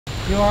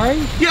You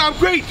alright? Yeah, I'm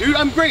great, dude.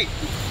 I'm great.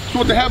 So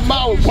what to have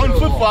my one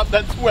flip flop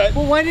that's wet.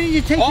 Well, why didn't you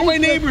take all my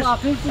neighbors?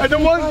 And the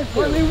one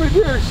neighbor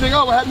here saying,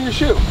 "Oh, what happened to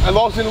your shoe? I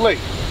lost it in the lake."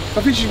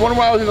 I think she's wondering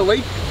why I was in the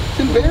lake.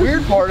 The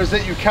weird part is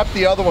that you kept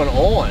the other one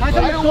on.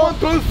 I don't want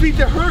both feet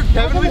to hurt,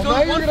 Kevin. Well,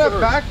 now you're gonna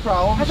have back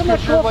problems. How come the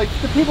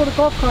people at the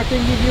golf cart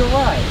didn't give you a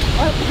ride?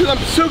 Because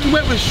I'm soaking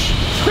wet with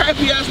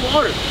crappy ass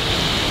water.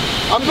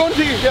 I'm going to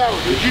take a shower.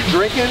 Did you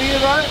drink any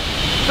of that?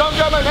 Something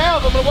got my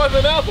mouth. I'm gonna wash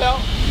my mouth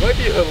out. You might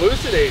be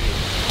hallucinating.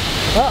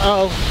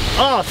 Uh-oh.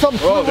 Oh, something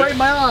flew right in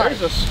my eye.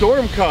 There's a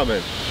storm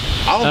coming.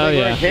 I don't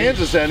think we're in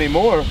Kansas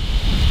anymore.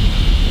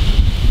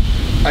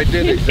 I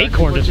did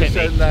exactly what you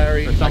said,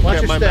 Larry. I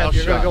kept my mouth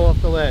shut. You're gonna go off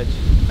the ledge.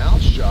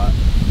 Mouth shut.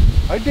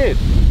 I did.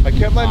 I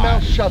kept my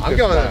mouth shut. I'm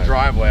going to the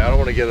driveway. I don't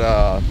want to get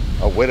a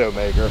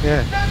widowmaker.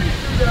 Yeah.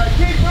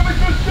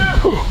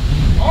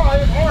 All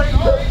right.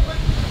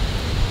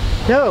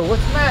 Yo,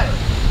 what's the matter?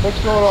 What's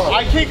going on?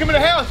 I can't come in the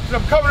house because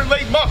I'm covered in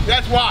lake muck.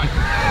 That's why.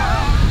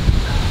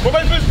 What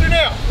am I supposed to do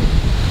now?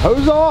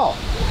 Hose off.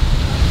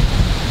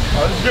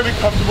 Oh, this is gonna be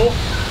comfortable.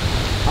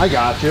 I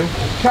got you.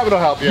 Kevin will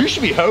help you. You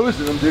should be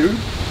hosing them, dude.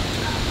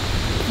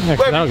 Yeah,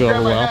 that'll go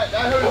over well.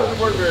 That hose doesn't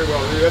work very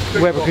well,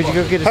 dude. Weber, could you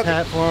go get his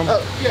hat for him?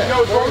 Yeah.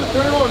 No, it's wrong.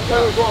 Turn it on.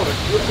 Turn it on.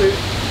 Let's see.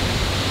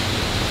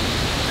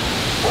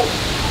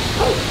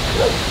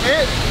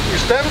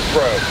 Your stem's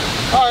broke.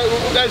 All right,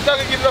 well, that's not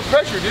gonna get enough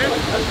pressure, dude.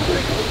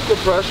 The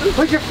pressure?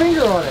 Put your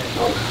finger on it.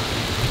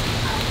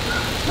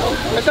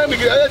 That's not gonna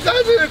that's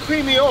not gonna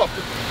clean me off.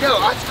 Yo,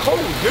 that's cold,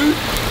 dude.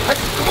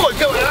 That's cold.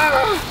 Yo,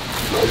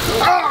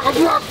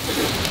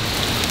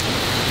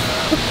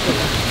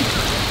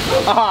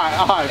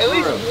 Alright, at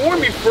least warm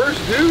me first,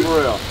 dude. For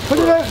real. Put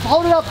it up,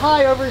 hold it up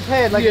high over his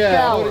head like a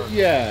shower.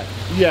 Yeah,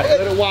 let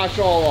it wash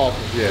all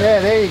off. Yeah,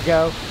 there you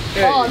go.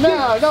 Oh,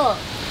 no.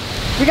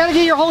 You gotta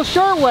get your whole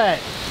shirt wet.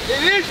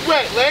 It is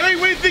wet, Larry.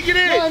 What do you think it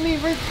is? No, I mean,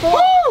 rinse it off. Woo!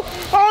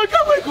 Oh, I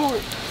got wet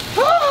going.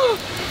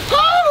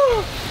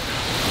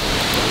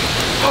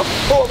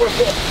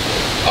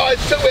 Oh,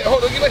 it's so wet.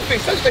 Hold on, get my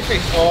face. Touch my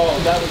face. Oh,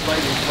 that was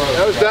lightning.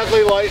 That was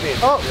definitely lightning.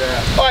 Oh.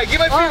 Yeah. All right, get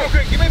my feet real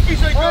quick. Get my feet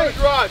so I can go to the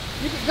garage.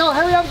 Go,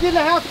 hurry up, get in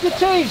the house, get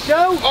changed, Joe.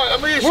 All right, I'm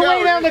gonna get a shower. We're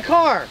waiting out in the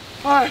car.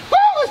 All right.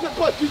 Oh, that's not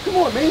butt, dude. Come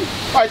on, man.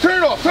 All right, turn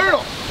it off. Turn it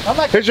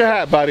off. Here's your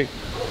hat, buddy.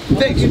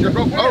 Thanks. Turn the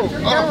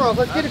camera off.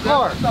 Let's get a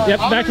car. Yep,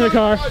 back to the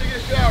car.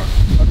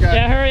 Okay.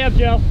 Yeah, hurry up,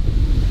 Joe.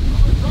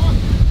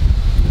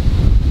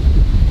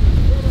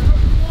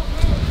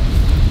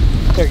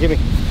 Here, give me.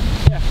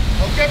 Yeah.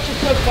 I'll get your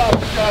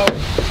flip-flops, Joe.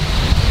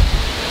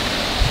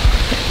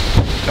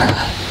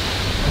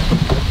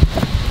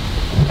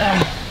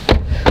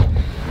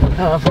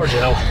 Oh, poor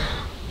Joe.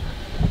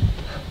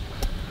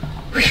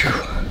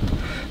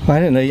 I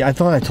didn't know. I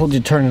thought I told you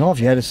to turn it off.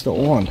 You had it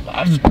still on.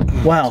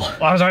 Wow.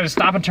 I was trying to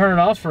stop and turn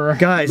it off for...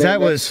 Guys, that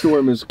was...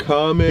 storm is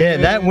coming. Yeah,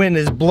 that wind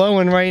is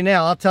blowing right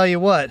now. I'll tell you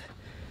what.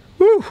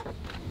 Woo.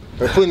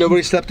 Hopefully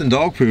nobody stepped in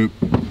dog poop.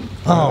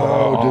 Oh,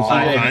 All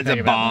kinds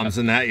of bombs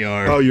in that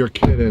yard. Oh, you're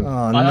kidding.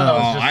 Oh, no.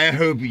 I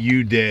hope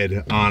you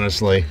did,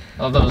 honestly.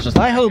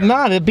 I hope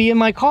not. It'd be in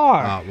my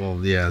car. Well,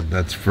 yeah,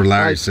 that's for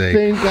Larry's sake. I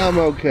think I'm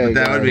okay. But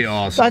that would be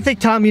awesome. I think,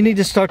 Tom, you need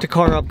to start the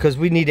car up because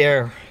we need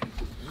air.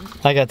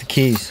 I got the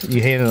keys. You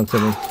handed them to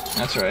me.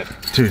 That's right.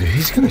 Dude,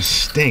 he's gonna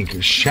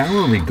stink.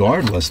 Shower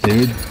regardless,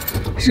 dude.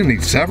 He's gonna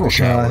need several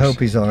showers. I hope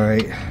he's all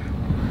right.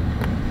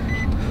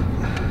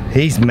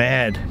 He's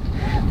mad.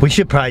 We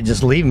should probably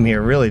just leave him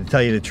here, really, to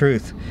tell you the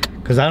truth.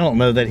 Because I don't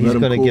know that he's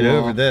going to get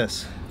over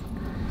this.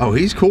 Oh,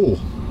 he's cool.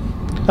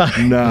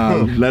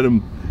 No, let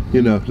him,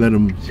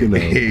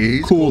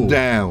 he's cool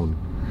down.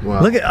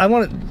 Wow. Look at, I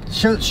want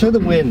to show the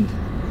wind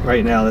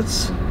right now.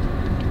 That's,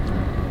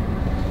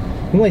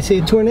 you might see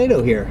a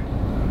tornado here.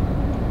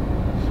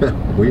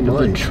 We The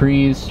might.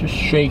 trees just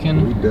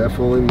shaking. We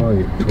definitely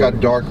might. It got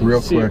dark real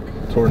quick.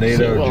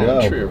 Tornado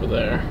Joe. tree over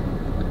there.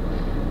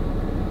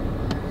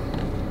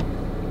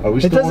 Are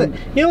we It doesn't,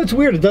 you know what's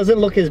weird? It doesn't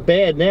look as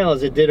bad now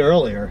as it did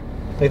earlier.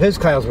 Like those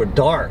clouds were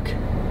dark.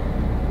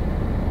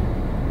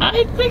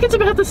 I think it's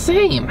about the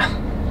same.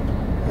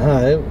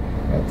 I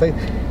think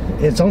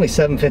it's only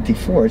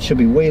 7:54. It should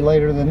be way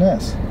later than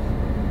this.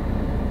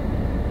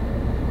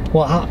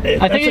 Well,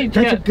 I think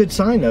that's a good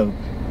sign though.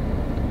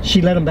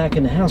 She let him back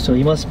in the house, so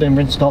he must have been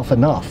rinsed off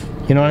enough.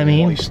 You know what I mean?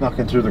 Well, he snuck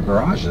in through the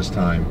garage this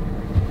time.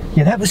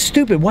 Yeah, that was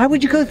stupid. Why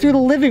would you go through the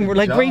living room,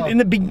 like right in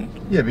the beginning?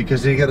 Yeah,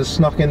 because he got to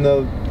snuck in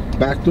the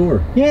back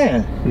door.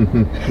 Yeah.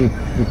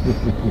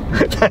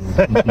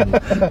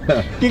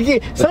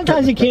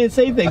 Sometimes you can't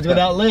say things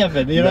without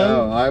laughing, you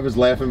know? No, I was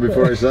laughing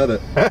before I said it.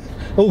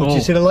 Oh, did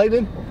you see the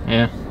lightning?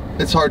 Yeah.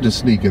 It's hard to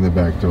sneak in the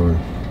back door.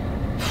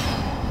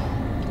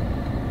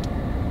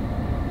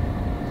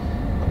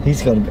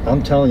 He's gonna,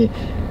 I'm telling you,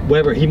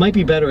 Weber, he might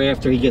be better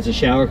after he gets a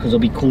shower because he'll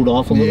be cooled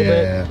off a little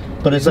bit.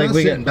 But it's like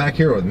we sitting back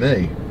here with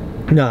me.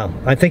 No,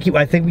 I think you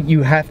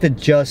have to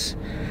just,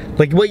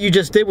 like what you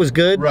just did was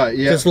good. Right,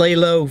 yeah. Just lay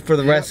low for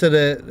the rest of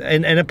the,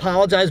 and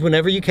apologize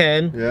whenever you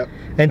can. Yep.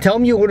 And tell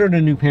him you ordered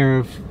a new pair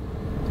of.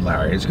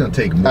 Larry, it's gonna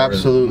take more,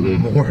 Absolutely.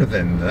 more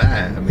than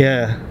that. I mean,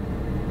 Yeah.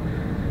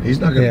 He's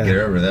not gonna get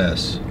over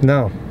this.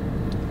 No.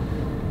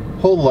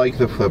 He'll like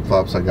the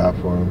flip-flops I got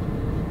for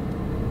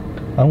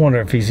him. I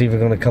wonder if he's even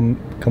going to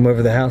come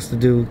over the house to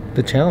do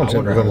the challenge. I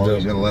wonder how long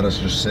he's gonna let us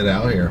just sit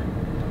out here.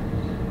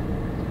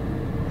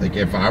 Like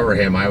if I were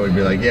him, I would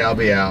be like, yeah, I'll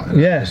be out.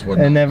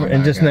 And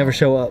never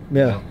show up.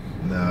 Yeah.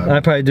 No.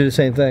 I'd probably do the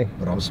same thing.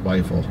 But I'm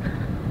spiteful.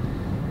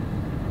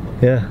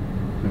 Yeah.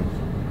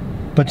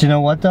 But you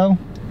know what though?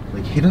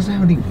 Like he doesn't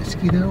have any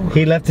whiskey though.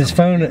 He left his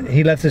phone.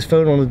 He left his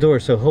phone on the door,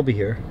 so he'll be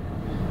here.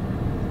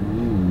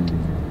 Ooh.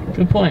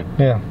 Good point.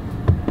 Yeah.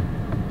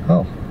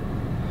 Oh.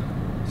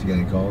 Is he got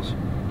any calls?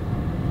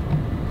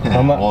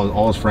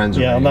 All his friends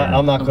are. Yeah, I'm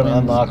not going to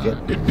unlock it.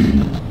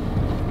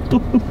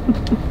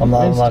 I'm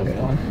not unlocking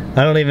it.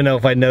 I don't even know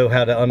if I know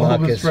how to unlock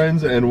All his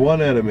friends and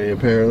one enemy,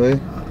 apparently.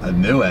 A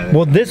new enemy.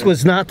 Well, this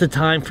was not the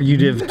time for you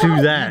to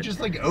do that. He just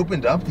like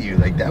opened up to you.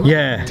 Like that was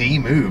a D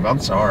move. I'm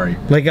sorry.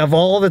 Like of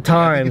all the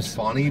times. I think it's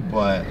funny,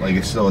 but like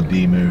it's still a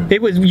D move.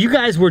 It was. You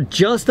guys were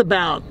just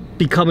about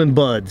becoming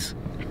buds.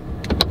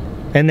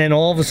 And then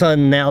all of a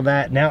sudden, now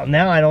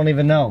I don't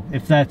even know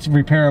if that's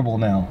repairable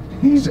now.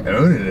 He's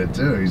owning it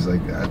too. He's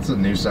like, that's a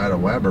new side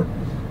of Weber.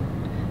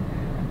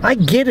 I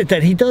get it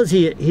that he does.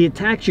 He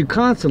attacks you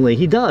constantly.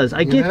 He does.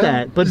 I get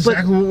that. But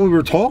exactly what we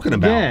were talking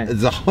about. Yeah.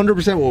 It's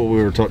 100% what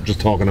we were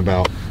just talking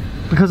about.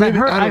 Because I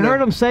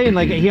heard him saying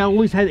like he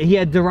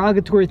had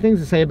derogatory things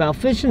to say about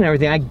fishing and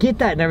everything. I get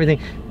that and everything,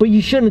 but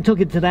you shouldn't have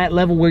took it to that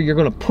level where you're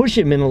going to push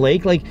him in the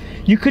lake. Like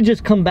you could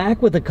just come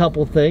back with a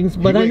couple things.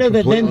 But I know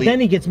that then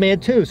he gets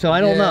mad too. So I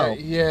don't know.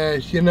 Yeah,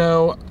 you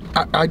know,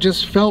 I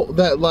just felt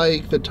that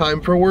like the time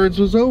for words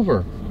was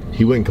over.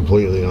 He went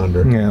completely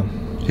under. Yeah.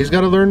 He's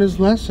got to learn his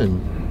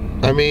lesson.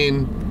 I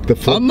mean,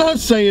 I'm not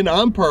saying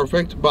I'm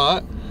perfect,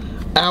 but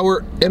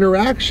our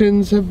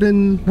interactions have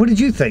been... What did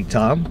you think,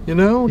 Tom? You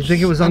know? You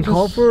think it was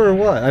uncalled for or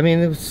what? I mean,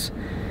 it was...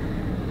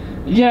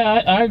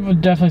 Yeah, I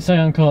would definitely say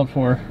uncalled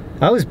for.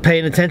 I was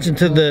paying attention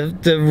to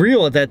the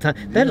reel at that time.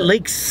 That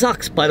lake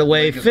sucks, by the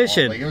way,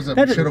 fishing. We should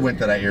have went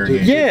to that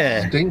irrigation.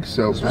 Yeah. It stinks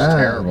so bad. This was a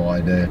terrible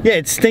idea. Yeah,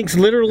 it stinks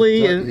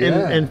literally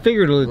and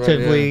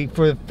figuratively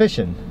for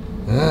fishing.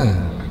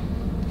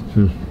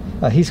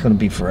 He's going to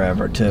be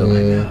forever,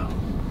 too. Yeah.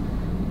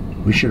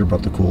 We should have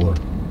brought the cooler.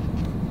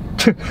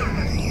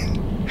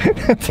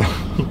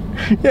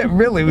 Yeah,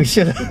 really, we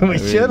should have. We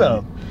should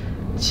have.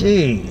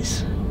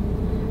 Jeez.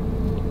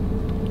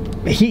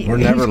 We're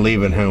never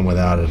leaving home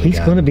without it. He's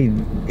going to be.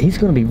 He's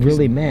going to be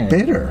really mad.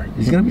 Bitter.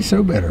 He's going to be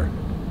so bitter.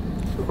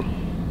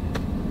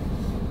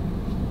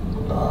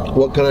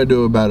 What can I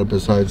do about it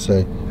besides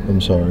say I'm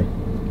sorry?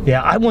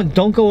 Yeah,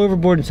 don't go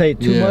overboard and say it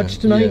too much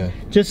tonight. Yeah.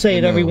 Just say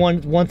it every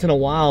once in a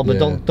while, but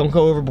don't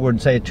go overboard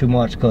and say it too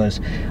much,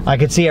 because I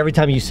could see every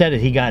time you said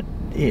it,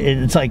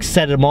 it's like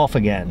set him off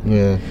again.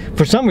 Yeah.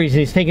 For some reason,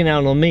 he's taking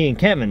out on me and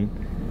Kevin,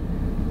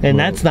 and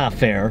that's not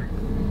fair.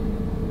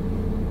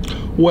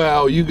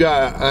 Well, you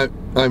got.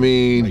 I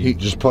mean, he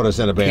just put us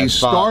in a bad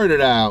spot. He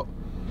started out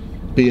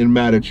being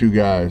mad at you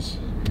guys.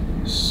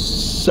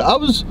 So I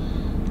was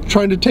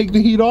trying to take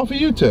the heat off of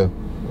you two.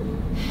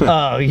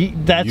 Oh,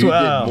 that's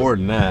what. You did more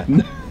than that.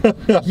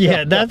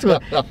 Yeah, that's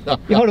what.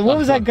 Hold on, what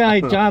was that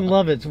guy, John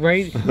Lovitz,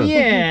 right?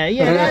 Yeah,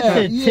 that's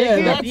the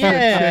ticket.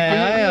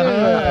 Yeah.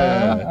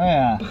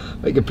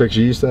 I can picture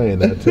you saying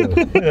that too.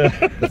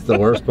 That's the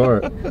worst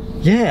part.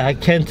 Yeah, I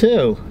can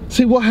too.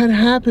 See, what had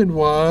happened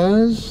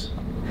was.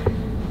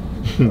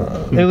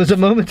 It was a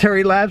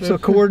momentary lapse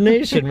of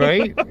coordination,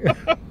 right?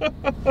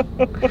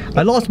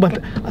 I lost my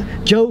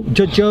Joe.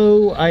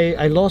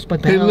 I lost my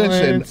balance.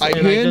 Hey, listen, I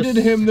handed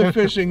him the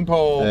fishing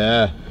pole.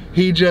 Yeah.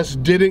 He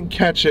just didn't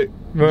catch it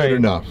good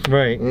enough.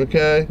 Right.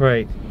 Okay.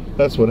 Right.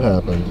 That's what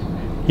happened.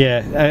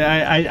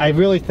 Yeah, I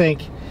really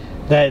think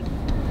that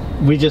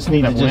we just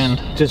need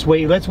to just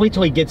wait. Let's wait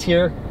till he gets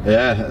here.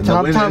 Yeah.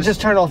 Tom,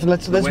 just turn it off.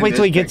 Let's wait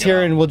till he gets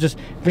here, and we'll just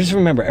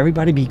remember,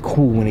 everybody be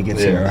cool when he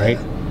gets here, all right?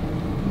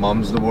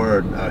 Mum's the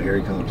word. Oh, here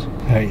he comes.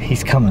 All right,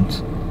 he's coming.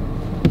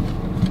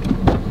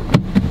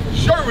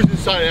 Shirt was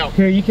inside out.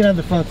 Here, you can have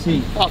the front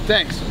seat. Oh,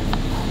 thanks.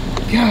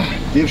 God.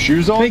 Do you have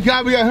shoes on? Thank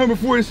God we got home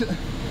before this.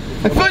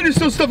 I feel like there's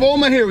still stuff all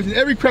in my hair. It was in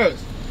every crevice.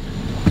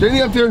 Is there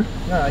anything up there?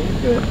 No,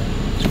 you're good.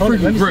 It's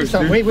freaking gross,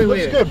 dude. Wait.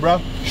 Looks good, bro.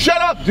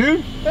 Shut up,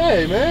 dude.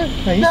 Hey,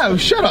 man. No,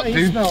 shut up, dude.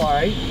 You smell all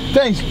right.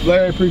 Thanks,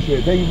 Larry. I appreciate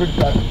it. Thank you for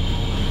that.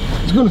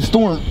 It's gonna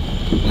storm.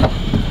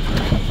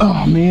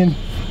 Oh, man.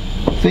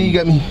 Think you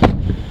got me.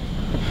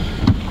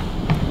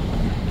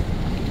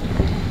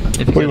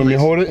 Wait, let me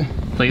hold it?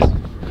 Please.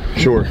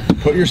 Sure.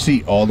 Put your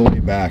seat all the way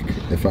back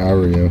if I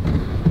were you.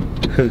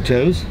 Who,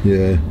 Joe's?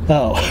 Yeah.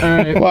 Oh.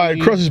 Alright. Well,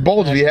 I'd cross his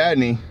balls if he had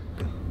any.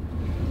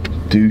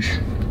 Douche.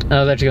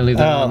 Oh, that's gonna leave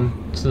that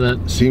on. So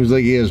that. Seems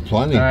like he has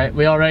plenty. Alright,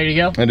 we all ready to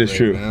go? That is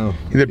true. Now.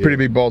 He had pretty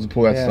big balls to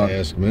pull that stuff.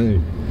 Ask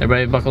me.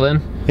 Everybody buckle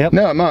in? Yep.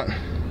 No, I'm not.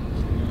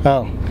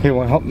 Oh, here,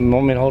 want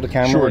me to hold the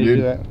camera? Sure, while you dude.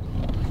 do that?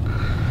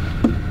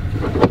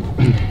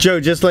 Joe,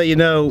 just let you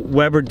know,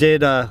 Weber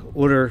did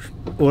order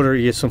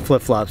you some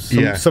flip-flops.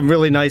 Some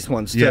really nice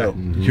ones, too. Yeah,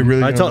 you're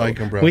really gonna like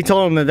them, bro. We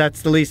told him that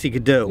that's the least he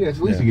could do. Yeah, it's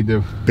the least he could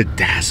do.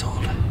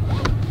 Bedazzled.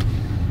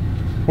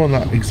 Well,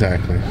 not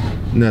exactly.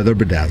 No, they're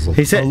bedazzled.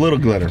 He said A little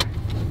glitter.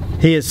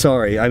 he is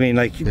sorry. I mean,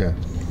 like, Yeah.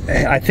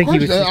 I think he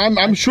was. Just,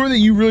 I'm sure that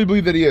you really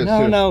believe that he is.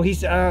 no, too. no,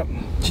 he's.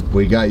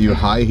 We got you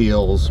high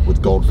heels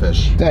with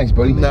goldfish. Thanks,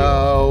 buddy.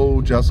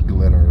 No, just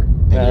glitter.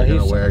 And you're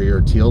gonna wear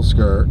your teal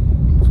skirt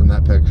from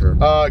that picture.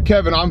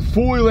 Kevin, I'm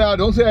fully allowed.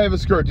 Don't say I have a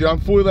skirt, dude. I'm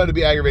fully allowed to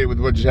be aggravated with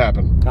what just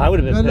happened. I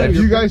would have been. If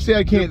pissed. you guys say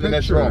I can't, then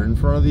that's wrong. In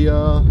front of the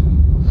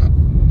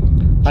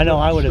I know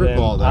I would have been.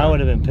 I would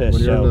have been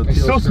pissed, Joe. I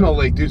still smell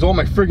lake, dude. It's all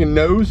my freaking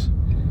nose.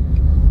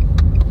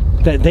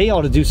 They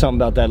ought to do something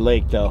about that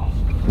lake, though.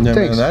 No,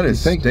 Thanks. man, that is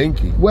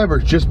stinky. Weber,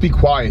 just be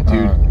quiet,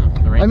 dude.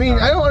 I mean,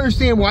 I don't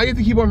understand why you have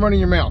to keep on running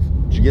your mouth.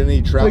 Did you get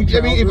any trout? Like,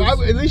 I mean, if I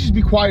at least just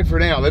be quiet for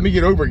now. Let me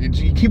get over it.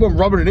 You keep on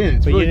rubbing it in.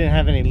 It's But really, you didn't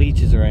have any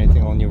leeches or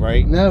anything on you,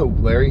 right? No,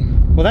 Larry.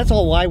 Well, that's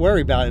all I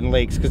worry about in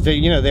lakes, because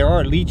you know there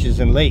are leeches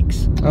in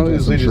lakes. Oh,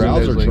 there's leeches in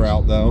those lakes.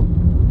 trout though.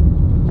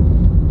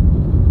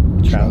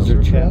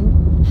 Trouser trout.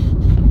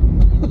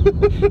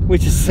 We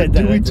just said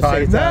that. Did we at the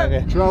time same that? time,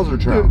 yeah. Trouser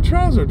trout. Dude,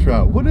 trouser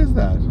trout. What is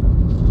that?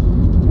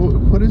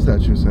 What is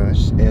that you say?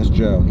 Ask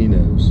Joe, he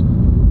knows.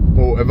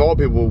 Well, of all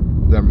people,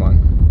 never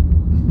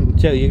mind.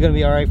 Joe, you gonna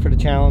be all right for the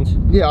challenge?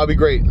 Yeah, I'll be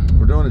great.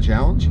 We're doing a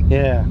challenge?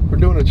 Yeah, We're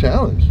doing a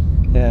challenge.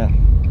 yeah.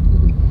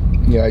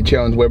 Yeah, I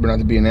challenge Weber not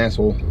to be an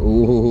asshole.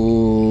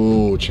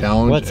 Ooh,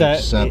 challenge What's that?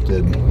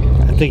 accepted.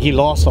 I think he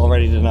lost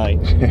already tonight.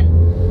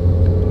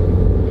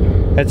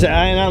 That's,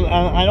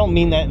 I don't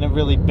mean that in a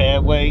really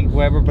bad way,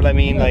 Weber, but I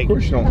mean, Yeah, like, of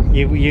course you don't.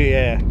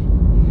 yeah.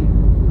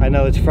 I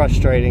know it's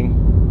frustrating,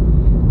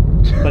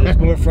 but it's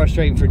more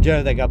frustrating for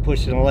Joe that got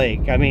pushed in the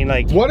lake. I mean,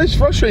 like, What is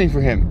frustrating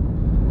for him?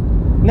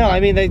 no, I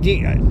mean, I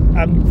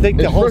think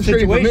the It's whole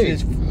frustrating for situation me.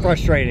 is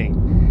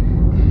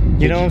frustrating.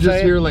 You know what I'm just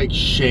saying? hear like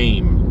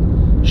shame,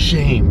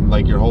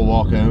 like your whole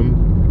walk home?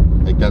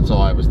 Like that's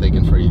all I was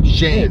thinking for you. Yeah,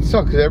 Shame. it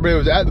sucks because everybody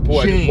was at the pool.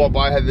 I just Shame. walked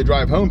by, I had to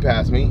drive home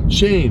past me.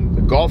 Shame.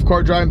 The golf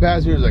cart driving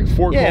past me, there was like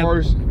 4 Yeah.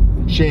 cars.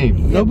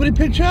 Shame. Nobody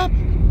picked you up?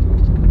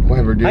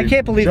 Whatever, dude. I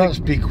can't believe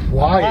Just be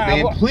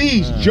quiet, man.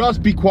 Please,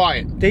 just be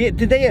quiet. Did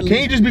they at Can you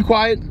least... just be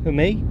quiet? Who,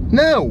 me?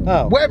 No.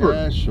 Oh. Weber.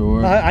 Yeah,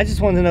 sure. I just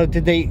wanted to know,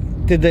 did the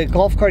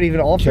golf cart even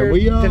offer? Can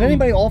we, did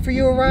anybody offer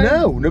you a ride?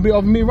 No, nobody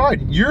offered me a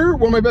ride. You're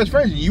one of my best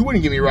friends. You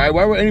wouldn't give me a ride.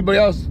 Why would anybody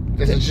else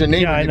that's just your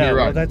neighbor Yeah, I give me know. a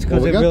Well, ride? that's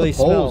because Well, we it got really the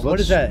poles. smells. What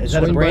Let's is that? Is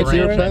that a swing brand by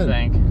here, new? I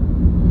think.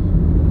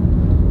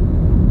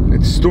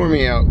 It's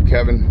stormy out,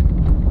 Kevin.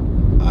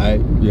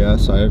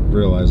 Yes, I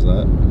realize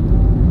that.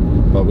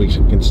 But we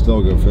can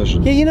still go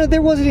fishing. Yeah, you know,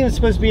 there wasn't even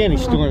supposed to be any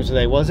storms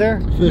today, was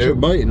there? Fish are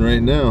biting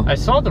right now. I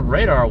saw the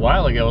radar a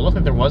while ago. It looked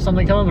like there was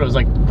something coming, but it was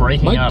like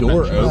breaking My up. door It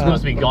was opened.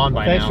 supposed to be gone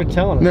by Thanks now. for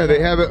telling us. No, they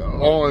have it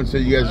on so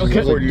you guys can Okay,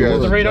 record you the guys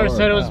the radar dark.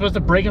 said it was supposed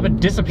to break up and in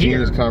disappear.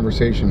 this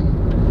conversation.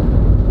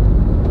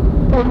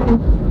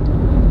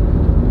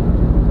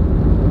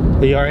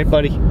 Are you all right,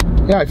 buddy?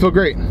 Yeah, I feel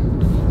great.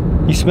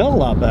 You smell a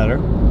lot better.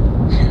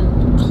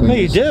 No,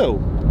 you do.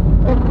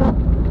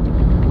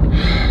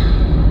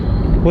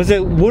 Was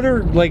it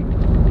water like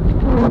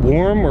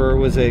warm or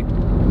was it?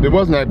 It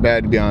wasn't that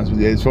bad, to be honest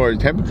with you, as far as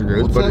temperature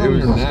goes, What's but that it on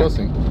was your neck?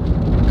 disgusting.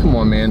 Come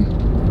on, man.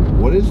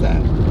 What is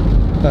that?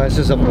 It's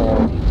just a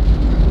ball.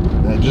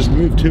 That just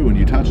moved too when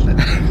you touched it.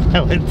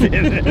 No, it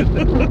didn't.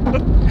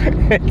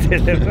 It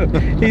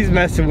didn't. He's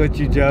messing with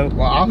you, Joe.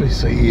 Well,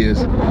 obviously he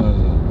is.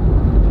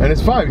 And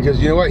it's fine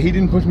because you know what? He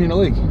didn't push me in the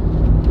lake.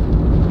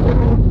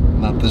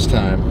 Not this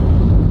time.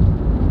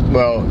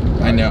 Well,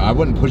 I know. I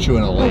wouldn't put you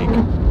in a lake.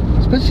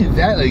 especially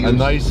that lake. A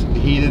nice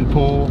heated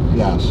pool.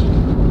 Yes.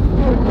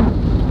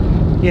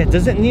 Yeah,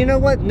 doesn't, you know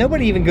what?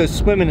 Nobody even goes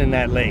swimming in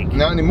that lake.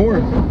 Not anymore.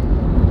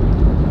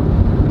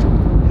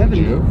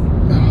 Joe?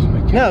 Oh my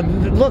No,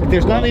 God. look,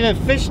 there's not even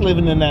fish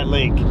living in that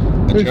lake.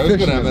 There's Joe's fish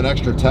gonna in have it. an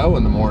extra toe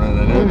in the morning.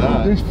 I know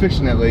that. There's fish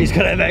in that lake. He's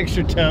gonna have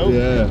extra toe.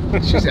 Yeah.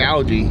 It's just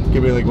algae. It's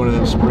gonna be like one of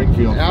them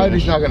Springfield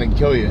Algae's fish. not gonna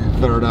kill you.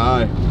 Third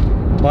eye.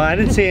 Well, I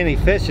didn't see any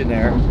fish in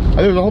there.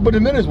 There was a whole bunch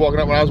of minnows walking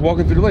up when I was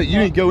walking through the lake. You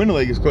didn't go in the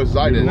lake as close as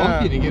I You're did.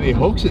 lucky to get any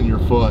hooks in your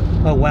foot.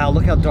 Oh wow,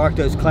 look how dark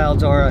those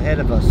clouds are ahead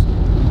of us.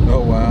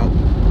 Oh wow.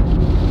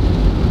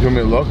 Do you want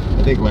me to look?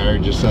 I think Larry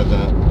just said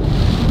that.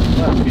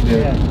 Oh, He did.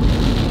 yeah.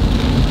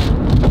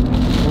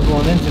 We're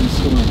going into the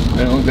storm. I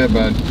don't look that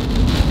bad. It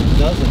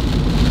doesn't.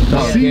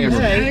 Not on See, camera.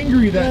 you're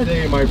angry that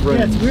day, my friend.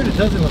 Yeah, it's weird. It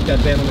doesn't look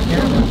that bad on the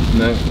camera.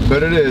 No,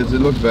 but it is.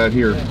 It looks bad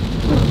here.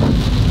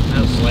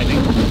 That was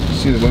lightning.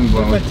 See the wind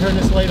What if I blowing. turn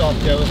this light off,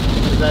 Joe?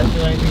 Does that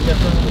do anything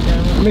different on the It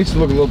camera? makes it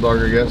look a little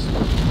darker, I guess.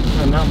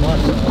 No, not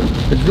much.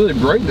 Though. It's really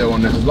bright though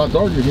on this. It's a lot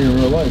darker here in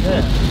real life.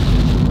 Yeah.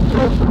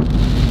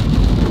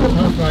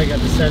 I've probably got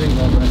the settings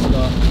all messed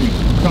up.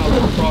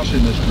 Probably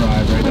crushing this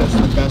drive, right? That's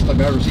the best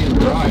I've ever seen him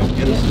drive.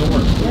 Get a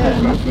storm.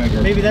 Yeah. Go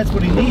figure. Maybe that's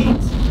what he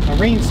needs. A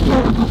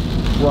rainstorm.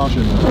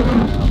 Crushing this right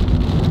now.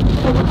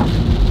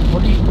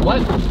 What?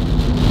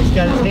 He's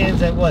got his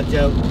hands at what,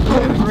 Joe?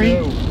 Three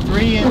and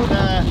 3 and six?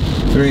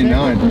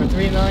 9. Or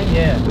 3 and 9,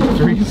 yeah.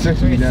 3 and 6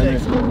 3 be down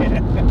and 6. there.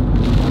 Yeah.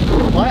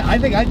 Well, I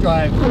think I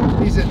drive.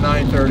 He's at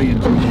 9:30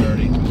 and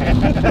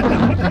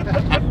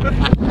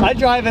 2:30. I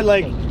drive at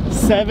like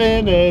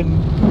 7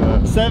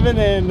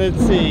 and let's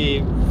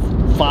see,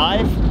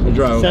 5? I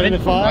drive 7 to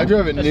 5? I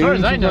drive at As noon far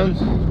as I know,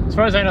 sometimes. as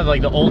far as I know,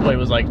 like the old way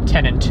was like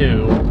 10 and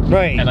 2,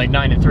 Right. and like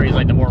 9 and 3 is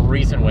like the more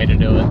recent way to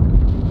do it.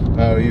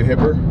 Oh, you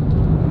hipper?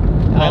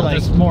 Well, like-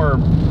 just more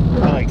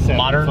I like 7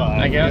 modern, to 5.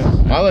 I guess.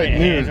 I like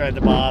Hands noon. right at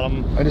the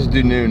bottom. I just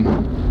do noon.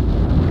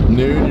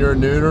 Noon, you're a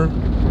nooner?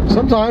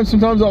 Sometimes I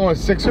want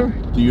a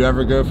 6er. Do you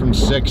ever go from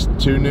 6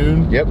 to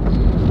noon? Yep.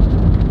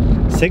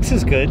 6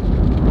 is good.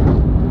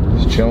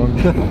 Just chilling.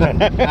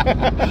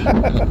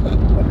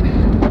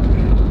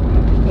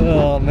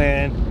 Oh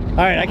man.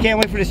 Alright, I can't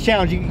wait for this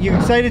challenge. You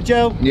excited,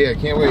 Joe? Yeah,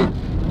 can't wait.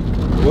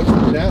 What's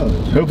the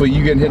challenge? Hopefully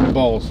you getting hit in the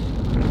balls.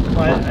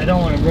 I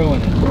don't want to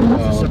ruin it.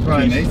 It's a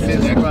surprise. Can they It's a sit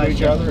next to surprise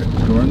each other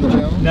during the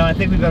challenge? No, I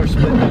think we better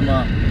split them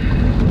up.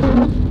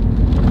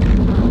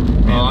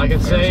 All I can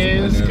say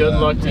is good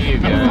luck to you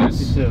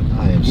guys.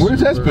 What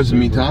does that supposed to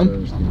mean,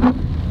 Tom?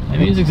 It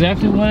means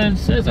exactly what it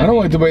says. I don't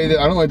like the way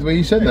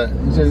you said that.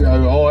 He said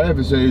all I have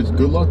to say is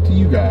good luck to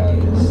you guys.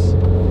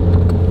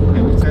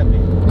 What's that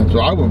mean? That's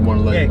what I would want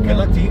to let Yeah, you know. good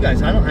luck to you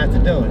guys. I don't have to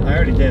do it. I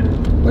already did it.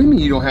 What do you mean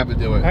you don't have to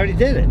do I it? already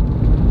did it.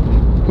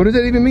 What does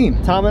that even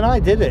mean? Tom and I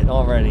did it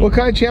already. What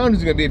kind of challenge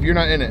is it gonna be if you're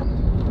not in it?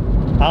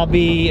 I'll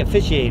be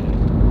officiating.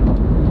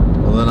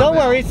 Well, then Don't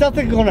I'm worry, out. it's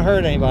nothing going to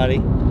hurt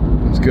anybody.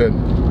 It's good.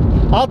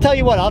 I'll tell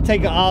you what. I'll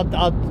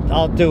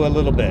do a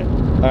little bit.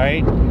 All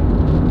right.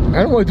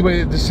 I don't like the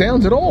way this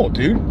sounds at all,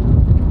 dude.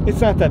 It's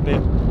not that big.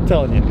 I'm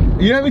telling you.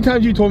 You know how many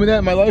times you told me that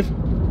in my life?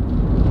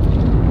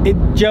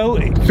 Joe,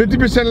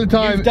 50% of the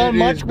time, you've done it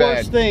much is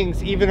worse bad.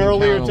 things even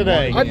earlier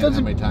today. I How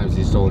many times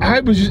he's told you? I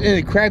was just in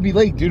a crabby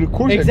lake, dude. Of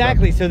course.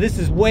 Exactly. So this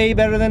is way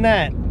better than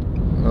that.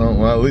 Oh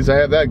well, at least I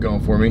have that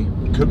going for me.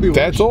 Could be worse.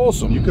 That's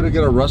awesome. You could have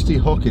got a rusty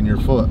hook in your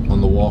foot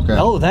on the walk out.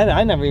 Oh, that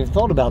I never even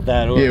thought about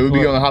that. Or, Yeah, we'd be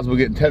going to the hospital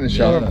getting tetanus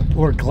shot.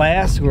 or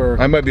glass or.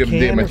 I might be able to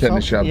date can my or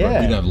tetanus something. shot, but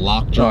Yeah. You'd have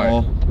lockjaw.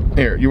 All right.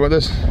 Here, you want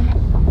this?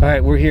 All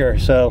right, we're here.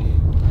 So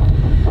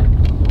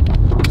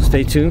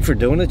stay tuned for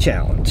doing a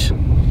challenge.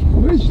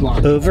 What is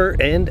lockjaw? Over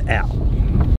and out.